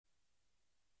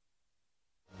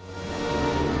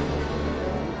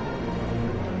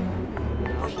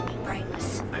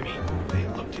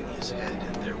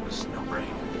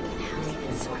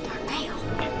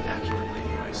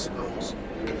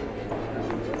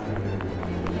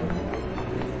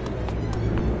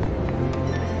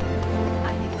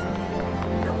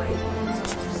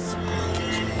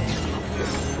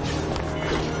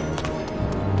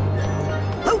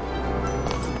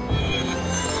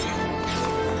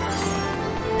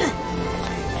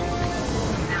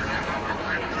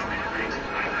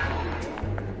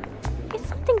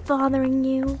bothering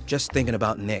you? Just thinking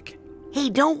about Nick. Hey,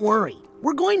 don't worry.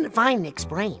 We're going to find Nick's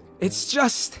brain. It's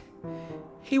just...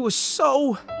 he was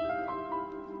so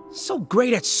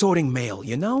great at sorting mail,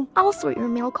 you know? I'll sort your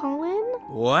mail, Colin.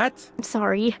 What? I'm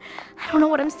sorry. I don't know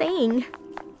what I'm saying.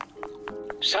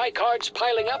 Psy cards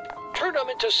piling up? Turn them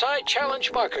into Psy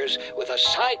challenge markers with a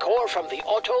Psy core from the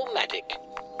Automatic.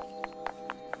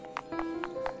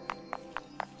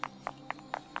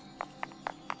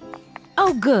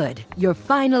 Oh, good. You're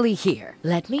finally here.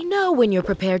 Let me know when you're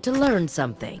prepared to learn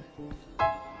something.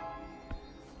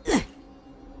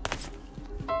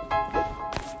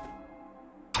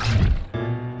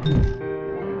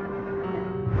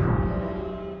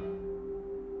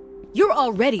 You're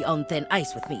already on thin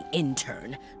ice with me,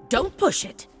 intern. Don't push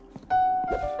it.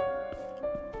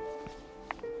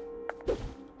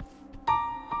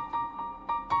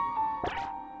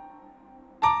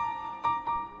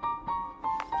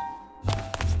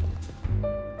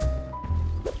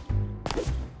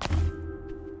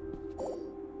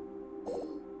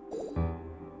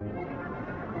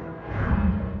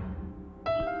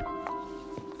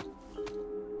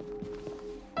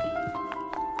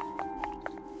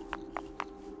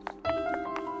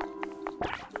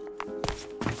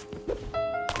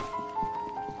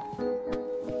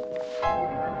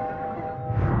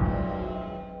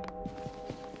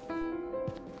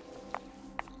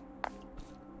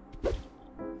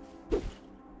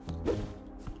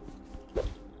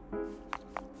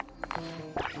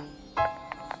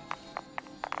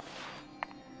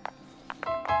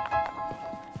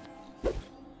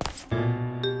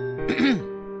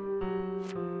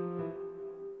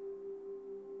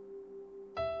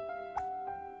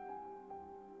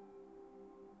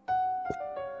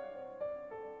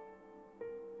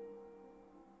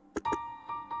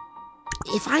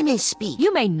 If I may speak...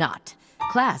 You may not.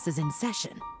 Class is in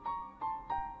session.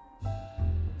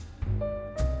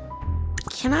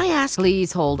 Can I ask...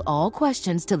 Please hold all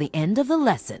questions till the end of the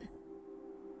lesson.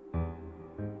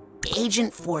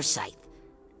 Agent Forsyth,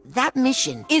 that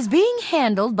mission... is being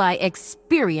handled by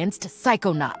experienced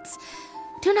Psychonauts.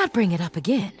 Do not bring it up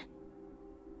again.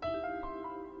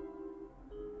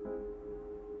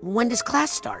 When does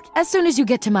class start? As soon as you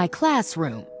get to my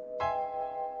classroom.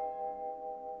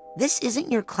 This isn't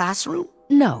your classroom?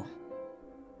 No.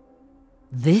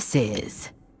 This is.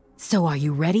 So are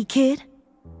you ready, kid?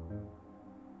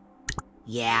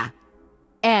 Yeah.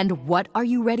 And what are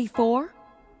you ready for?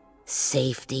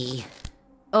 Safety.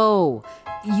 Oh,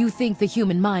 you think the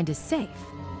human mind is safe?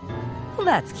 Well,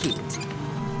 that's cute.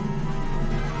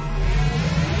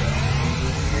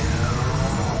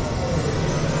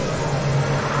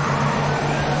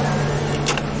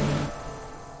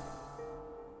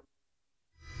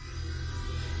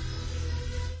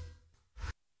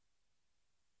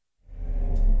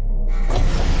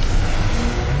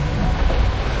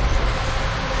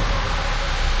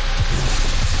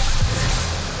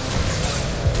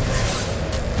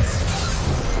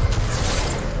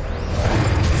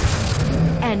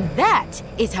 And that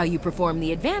is how you perform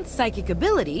the advanced psychic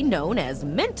ability known as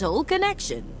mental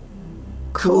connection.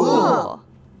 Cool.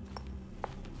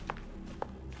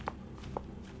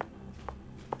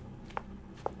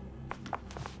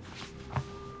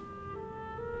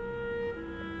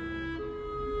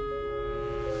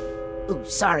 Ooh,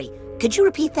 sorry. Could you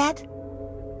repeat that?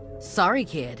 Sorry,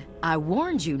 kid. I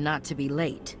warned you not to be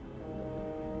late.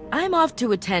 I'm off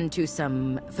to attend to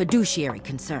some fiduciary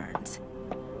concerns.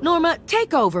 Norma,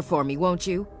 take over for me, won't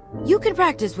you? You can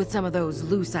practice with some of those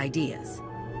loose ideas.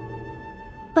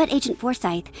 But Agent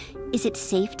Forsyth, is it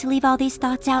safe to leave all these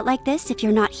thoughts out like this if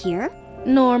you're not here?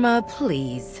 Norma,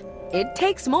 please. It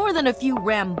takes more than a few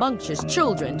rambunctious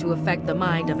children to affect the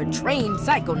mind of a trained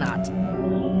psychonaut.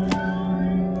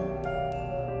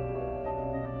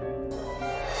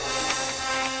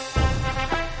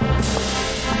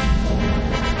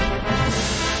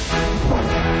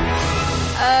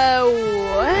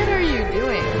 What are you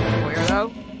doing,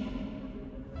 weirdo?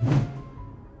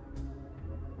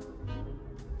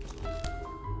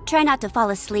 Try not to fall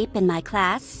asleep in my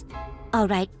class. All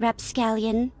right,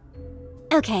 Rapscallion.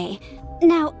 Okay,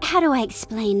 now how do I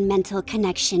explain mental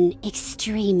connection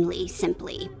extremely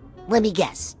simply? Let me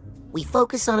guess. We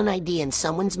focus on an idea in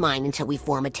someone's mind until we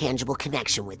form a tangible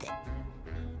connection with it.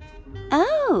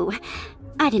 Oh,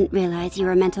 I didn't realize you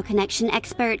were a mental connection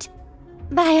expert.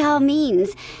 By all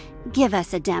means, give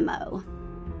us a demo.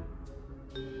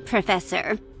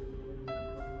 Professor.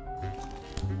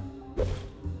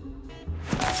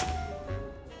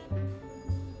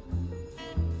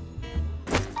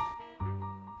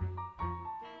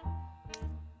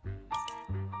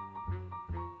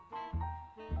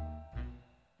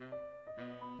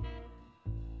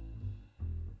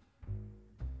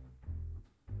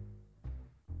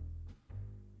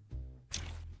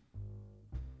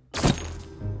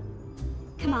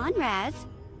 Come on, Raz.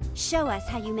 Show us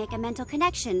how you make a mental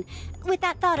connection with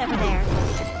that thought over there.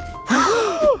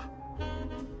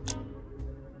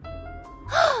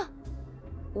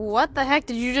 What the heck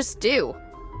did you just do?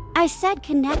 I said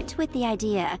connect with the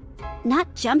idea,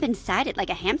 not jump inside it like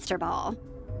a hamster ball.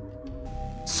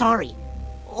 Sorry.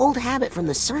 Old habit from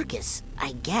the circus,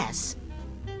 I guess.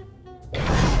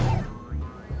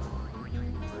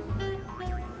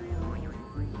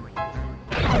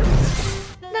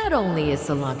 Not only is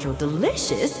cilantro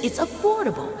delicious, it's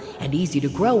affordable and easy to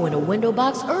grow in a window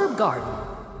box herb garden.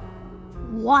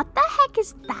 What the heck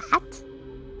is that?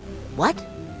 What?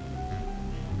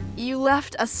 You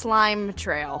left a slime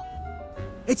trail.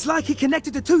 It's like he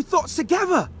connected the two thoughts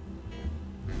together.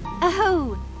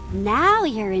 Oh, now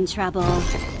you're in trouble.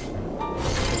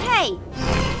 Hey,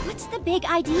 what's the big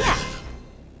idea?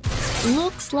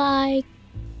 Looks like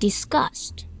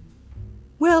disgust.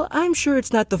 Well, I'm sure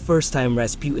it's not the first time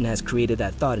Rasputin has created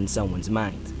that thought in someone's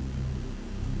mind.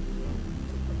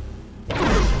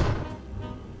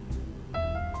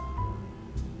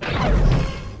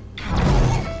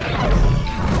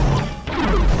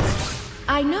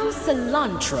 I know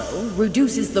cilantro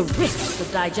reduces the risk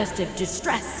of digestive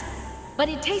distress, but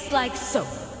it tastes like soap.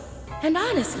 And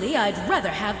honestly, I'd rather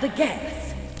have the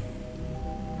gas.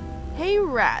 Hey,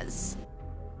 Raz.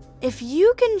 If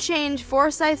you can change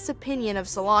Forsyth's opinion of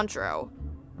cilantro,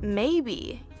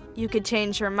 maybe you could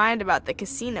change her mind about the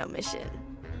casino mission.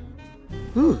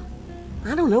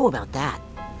 I don't know about that.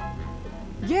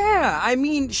 Yeah, I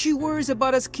mean, she worries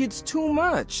about us kids too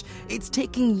much. It's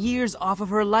taking years off of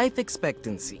her life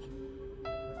expectancy.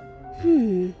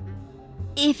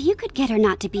 If you could get her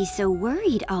not to be so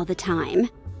worried all the time.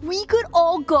 We could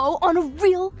all go on a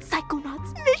real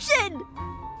Psychonauts mission!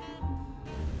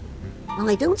 Well,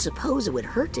 I don't suppose it would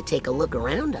hurt to take a look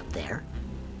around up there.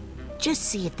 Just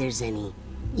see if there's any,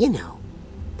 you know,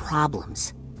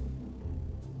 problems.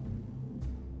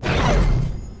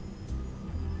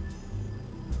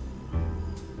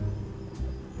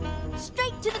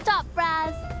 Straight to the top,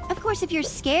 Raz! Of course, if you're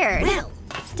scared. Well,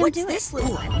 Don't what's do it. this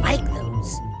little? I like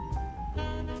those.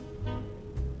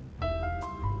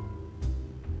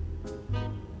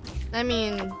 I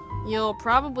mean, you'll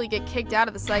probably get kicked out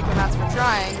of the Psychonauts for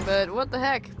trying, but what the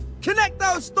heck? Connect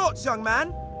those thoughts, young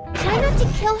man. Try not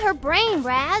to kill her brain,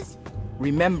 Raz!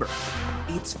 Remember,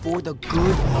 it's for the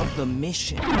good of the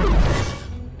mission.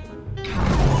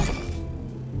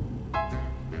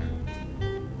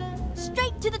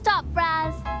 Straight to the top,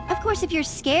 Raz! Of course, if you're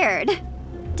scared.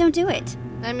 Don't do it.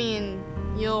 I mean,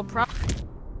 you'll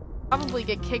probably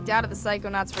get kicked out of the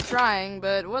Psychonauts for trying,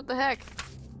 but what the heck?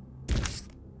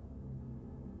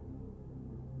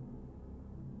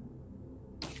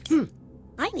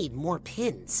 I need more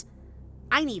pins.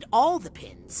 I need all the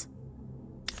pins.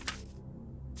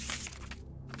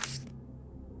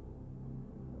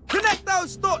 Connect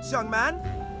those thoughts, young man.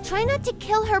 Try not to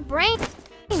kill her brain,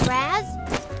 Raz!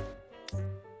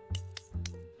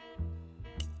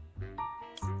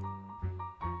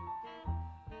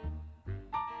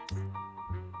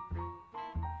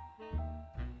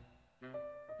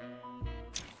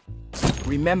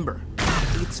 Remember,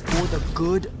 it's for the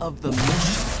good of the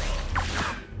mission.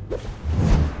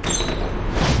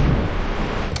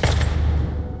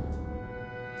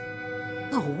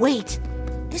 Oh, wait.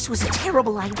 This was a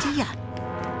terrible idea.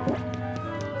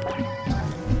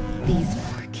 These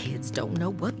poor kids don't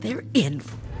know what they're in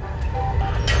for.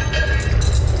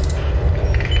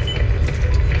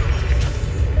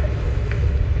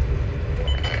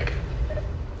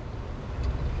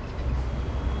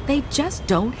 They just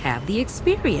don't have the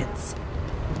experience.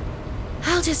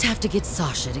 I'll just have to get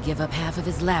Sasha to give up half of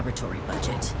his laboratory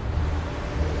budget.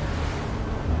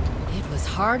 It was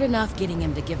hard enough getting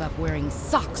him to give up wearing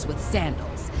socks with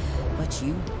sandals, but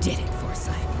you did it,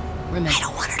 Forsyth. Remember? I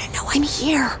don't want her to know I'm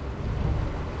here.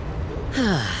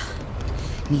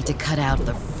 Need to cut out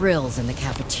the frills in the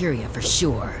cafeteria for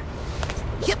sure.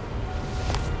 Yep.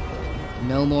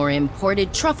 No more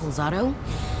imported truffles, Otto.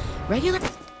 Regular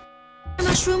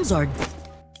mushrooms are...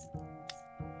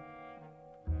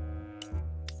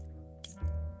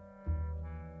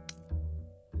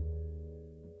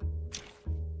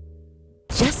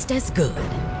 just as good.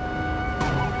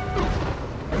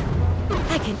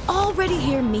 I can already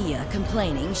hear Mia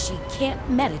complaining she can't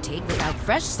meditate without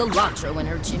fresh cilantro in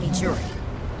her chimichurri.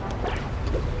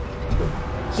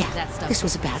 Yeah, That stuff this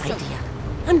was a bad so- idea.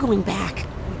 I'm going back.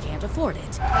 We can't afford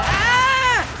it.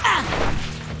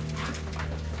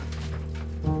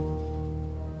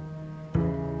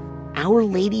 Our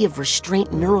Lady of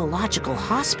Restraint Neurological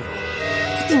Hospital.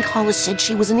 I think Hollis said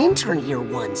she was an intern here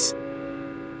once.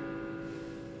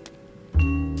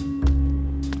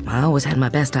 I always had my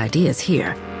best ideas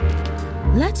here.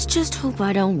 Let's just hope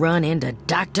I don't run into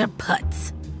Dr.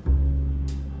 Putz.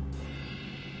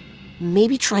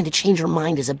 Maybe trying to change her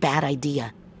mind is a bad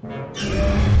idea.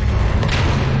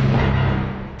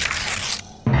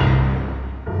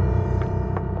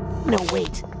 No,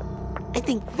 wait. I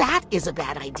think that is a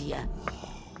bad idea.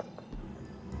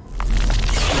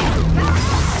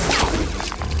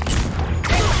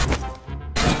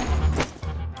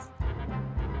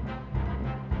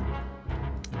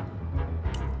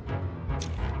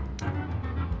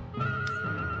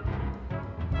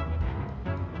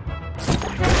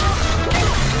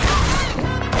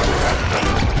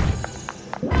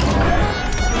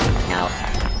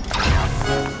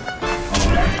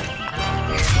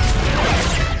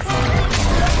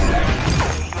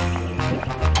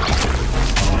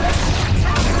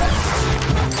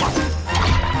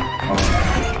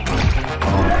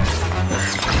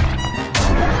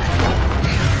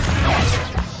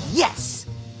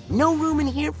 No room in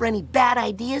here for any bad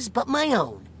ideas but my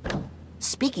own.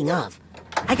 Speaking of,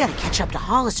 I gotta catch up to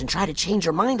Hollis and try to change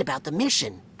her mind about the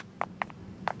mission.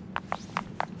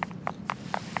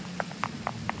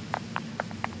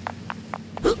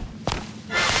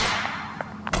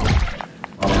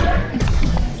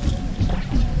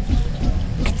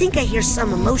 I think I hear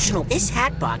some emotional. This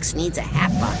hat box needs a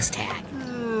hat box tag.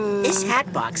 This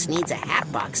hat box needs a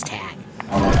hat box tag.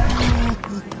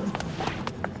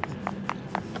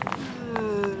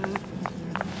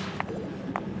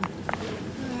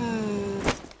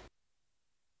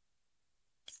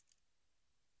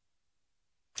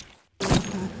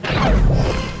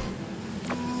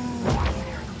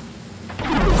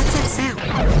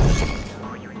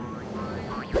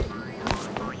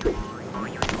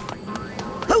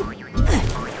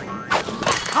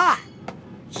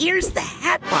 Here's the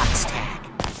hat box tag.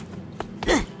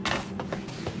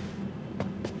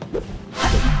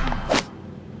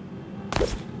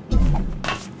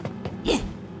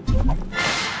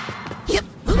 Yep.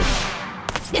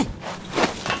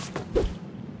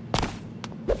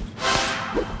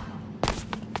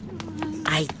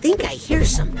 I think I hear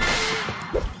something.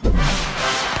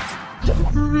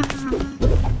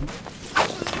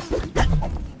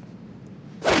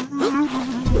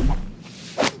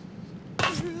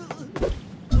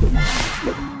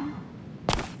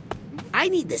 I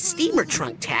need the steamer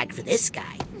trunk tag for this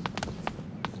guy.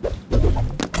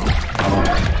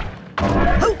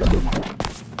 Oh.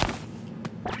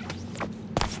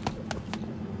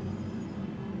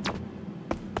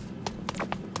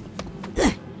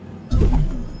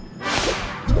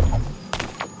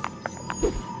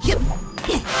 Yep.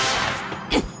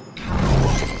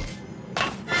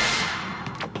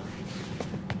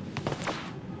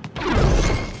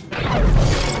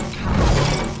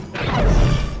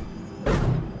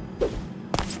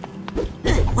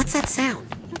 What's that sound?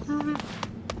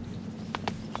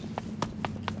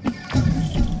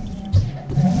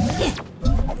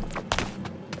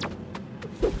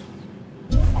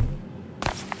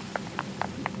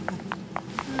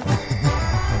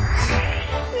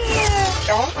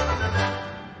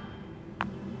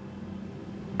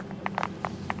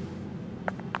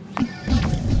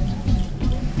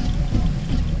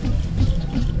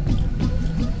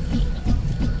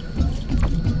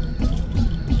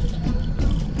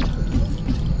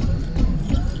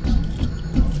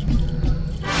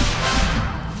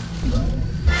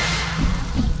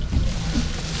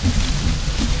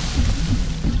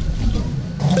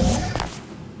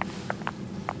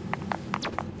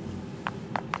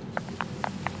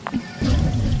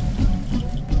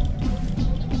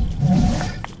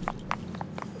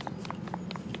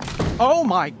 Oh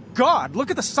my God, look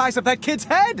at the size of that kid's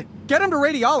head! Get him to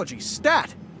radiology,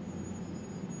 stat!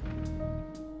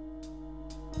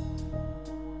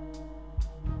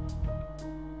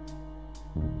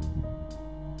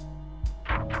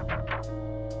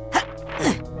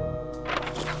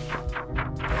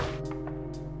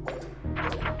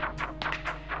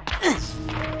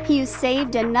 You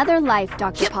saved another life,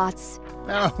 Dr. Potts.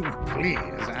 Oh, please.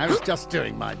 I was just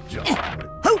doing my job.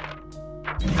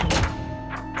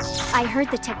 I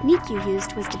heard the technique you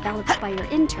used was developed by your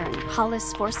intern,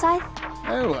 Hollis Forsyth.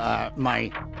 Oh,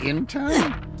 my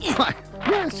intern? Why,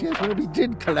 yes, well, we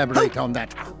did collaborate on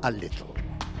that a little.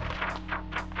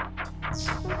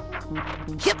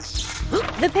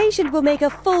 The patient will make a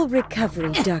full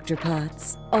recovery, Dr.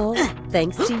 Potts. All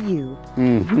thanks to you.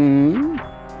 Mm-hmm.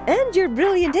 And your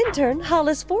brilliant intern,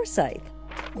 Hollis Forsyth.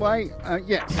 Why,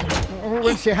 yes.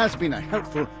 Well, she has been a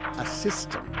helpful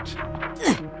assistant.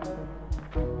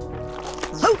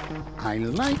 I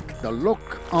like the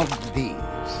look of these.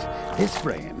 This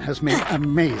brain has made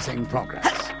amazing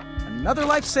progress. Another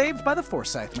life saved by the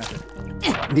Forsyth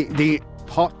method. The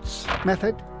Potts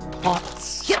method?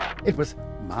 Potts? Yep. It was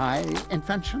my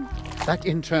invention. That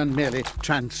intern merely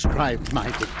transcribed my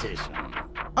dictation.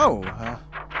 Oh,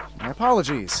 my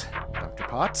apologies, Dr.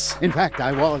 Potts. In fact,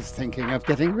 I was thinking of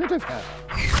getting rid of her.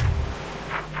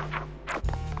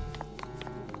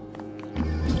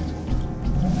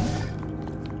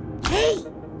 Hey,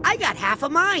 I got half a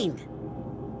mind.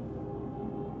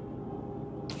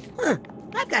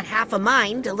 I've got half a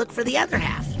mind to look for the other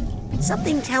half.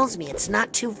 Something tells me it's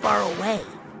not too far away.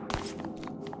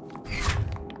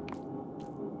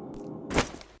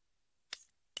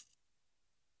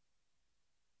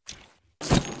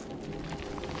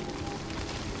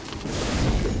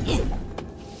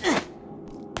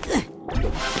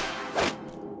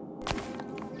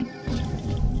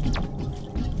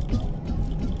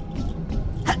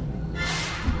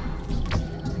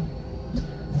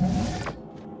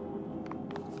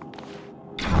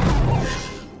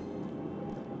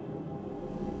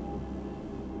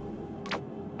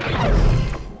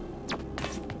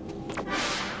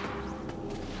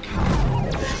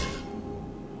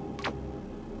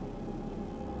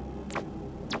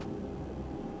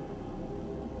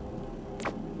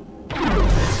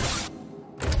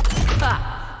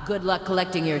 Good luck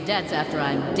collecting your debts after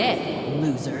I'm dead,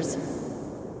 losers.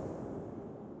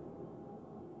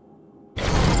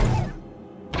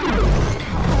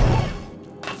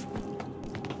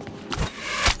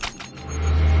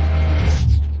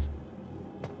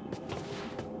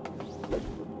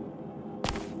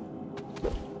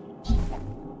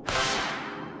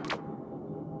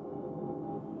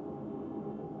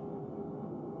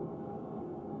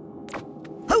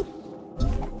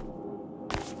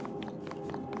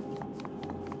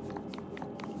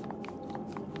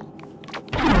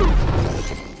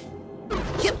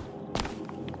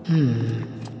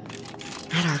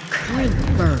 At our current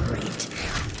burn rate.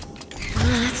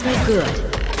 That's no good.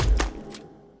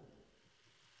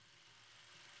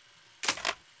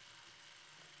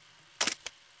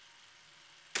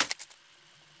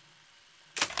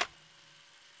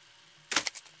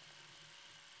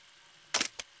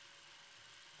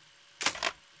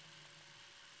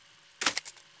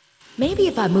 Maybe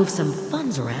if I move some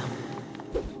funds around.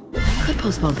 I could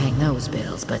postpone paying those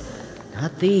bills, but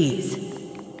not these.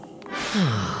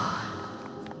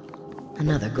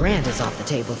 Another grand is off the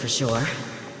table for sure.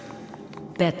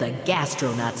 Bet the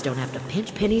gastronauts don't have to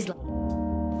pinch pennies.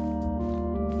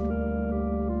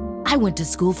 I went to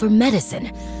school for medicine.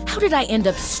 How did I end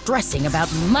up stressing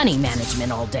about money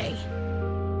management all day?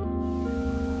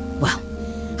 Well,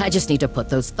 I just need to put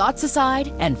those thoughts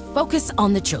aside and focus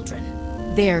on the children.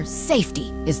 Their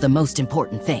safety is the most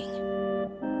important thing.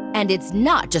 And it's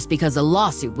not just because a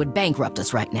lawsuit would bankrupt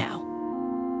us right now.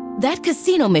 That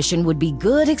casino mission would be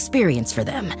good experience for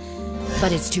them,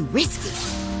 but it's too risky.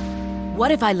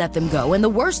 What if I let them go and the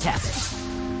worst happens?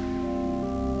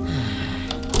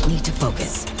 Need to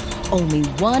focus. Only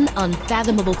one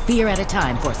unfathomable fear at a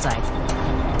time, Forsyth.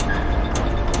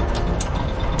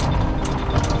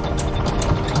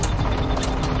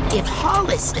 If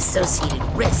Hollis associated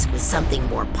risk with something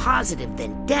more positive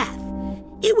than death,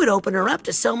 it would open her up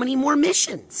to so many more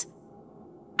missions.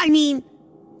 I mean,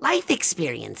 life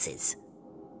experiences.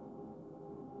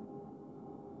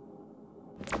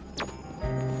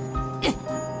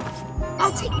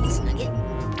 I'll take this nugget.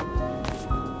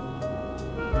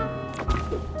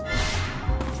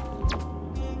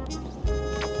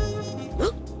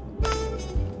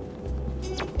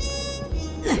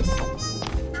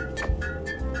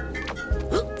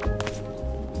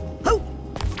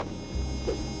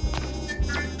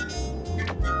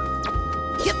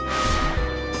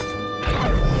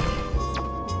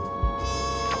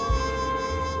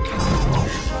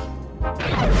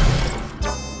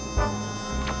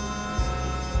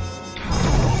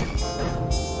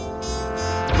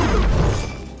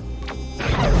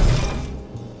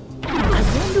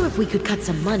 We could cut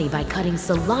some money by cutting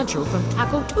cilantro from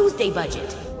Taco Tuesday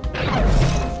budget.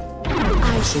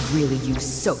 I should really use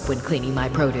soap when cleaning my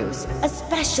produce,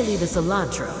 especially the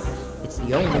cilantro. It's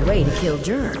the only way to kill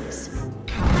germs.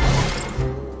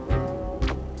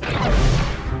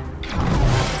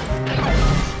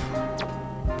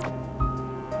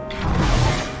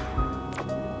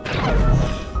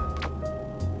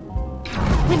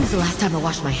 When was the last time I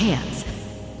washed my hands?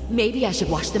 Maybe I should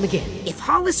wash them again. If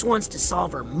Hollis wants to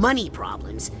solve her money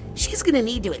problems, she's gonna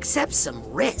need to accept some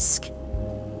risk.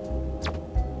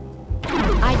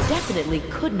 I definitely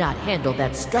could not handle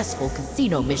that stressful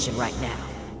casino mission right now.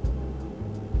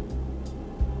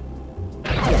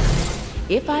 Yes,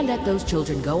 if I let those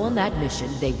children go on that mission,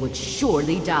 they would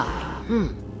surely die.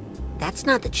 That's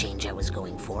not the change I was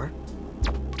going for.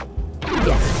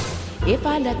 Yes, if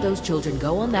I let those children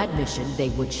go on that mission, they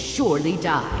would surely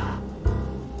die.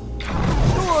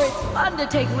 Sure, it's fun to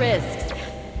take risks,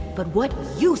 but what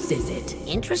use is it?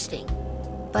 Interesting.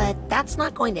 But that's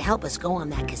not going to help us go on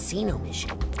that casino mission.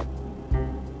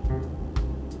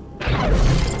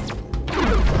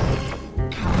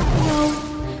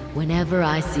 Whenever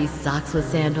I see socks with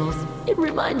sandals, it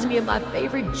reminds me of my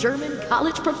favorite German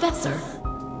college professor.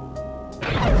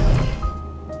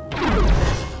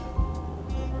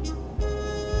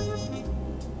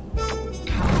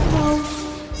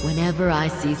 Whenever I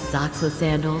see socks with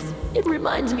sandals, it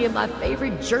reminds me of my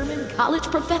favorite German college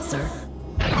professor.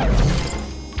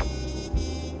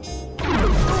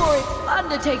 Sure, it's fun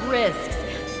to take risks,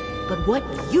 but what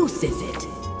use is it?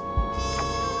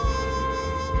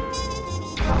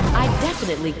 I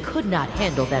definitely could not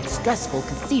handle that stressful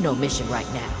casino mission right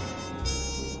now.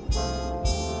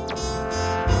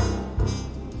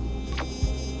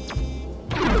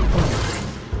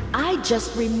 I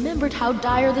just remembered how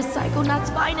dire the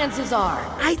Psychonauts' finances are.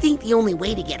 I think the only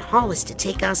way to get Hollis to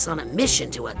take us on a mission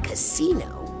to a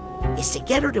casino is to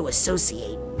get her to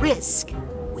associate risk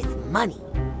with money.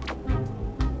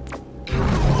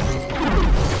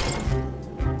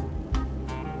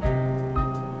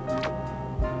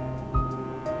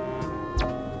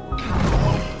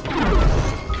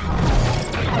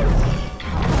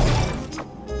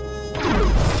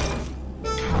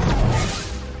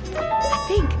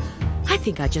 I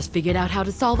think I just figured out how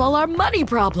to solve all our money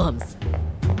problems.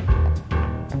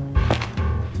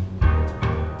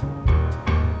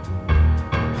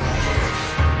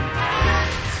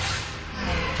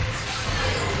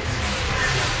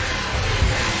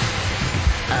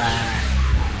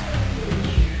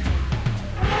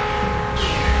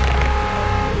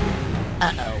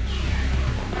 Uh-oh.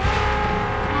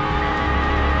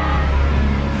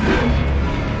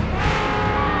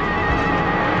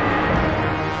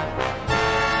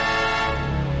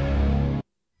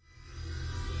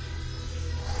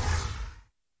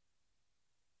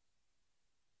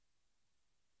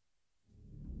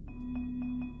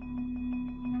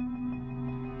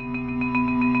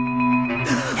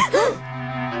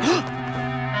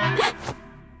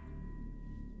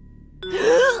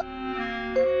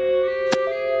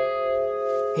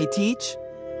 Hey, Teach,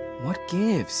 what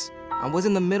gives? I was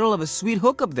in the middle of a sweet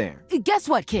hookup there. Guess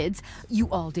what, kids? You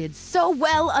all did so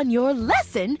well on your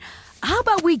lesson. How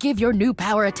about we give your new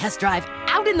power a test drive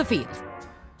out in the field?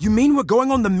 You mean we're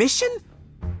going on the mission?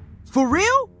 For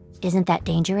real? Isn't that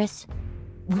dangerous?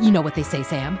 You know what they say,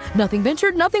 Sam. Nothing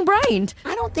ventured, nothing brained.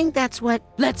 I don't think that's what...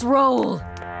 Let's roll.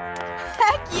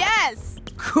 Heck yes!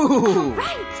 Cool.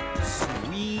 Right!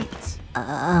 Sweet.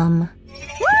 Woo!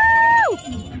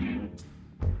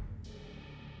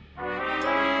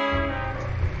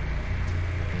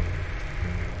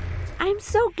 I'm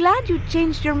so glad you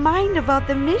changed your mind about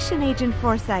the mission, Agent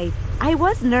Forsyth. I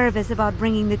was nervous about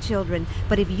bringing the children,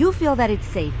 but if you feel that it's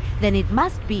safe, then it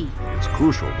must be. It's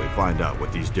crucial they find out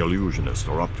what these delusionists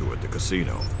are up to at the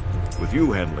casino. With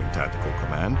you handling tactical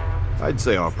command, I'd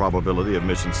say our probability of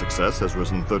mission success has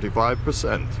risen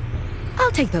 35%.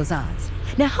 I'll take those odds.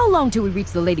 Now, how long till we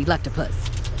reach the Lady Luctopus?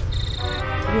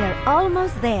 We're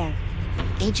almost there.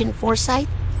 Agent Forsyth,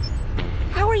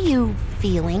 how are you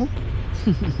feeling?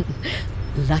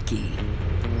 Lucky.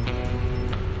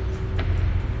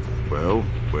 Well,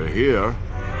 we're here.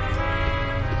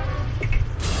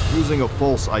 Using a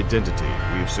false identity,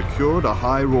 we've secured a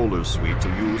high roller suite to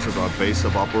use as our base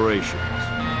of operations.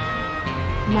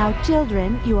 Now,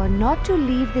 children, you are not to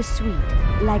leave the suite.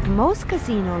 Like most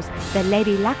casinos, the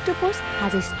Lady Luctopus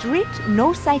has a strict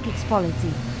no psychics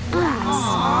policy.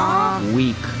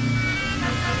 Weak.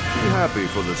 Be happy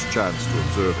for this chance to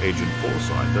observe Agent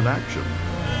Forsyth in action.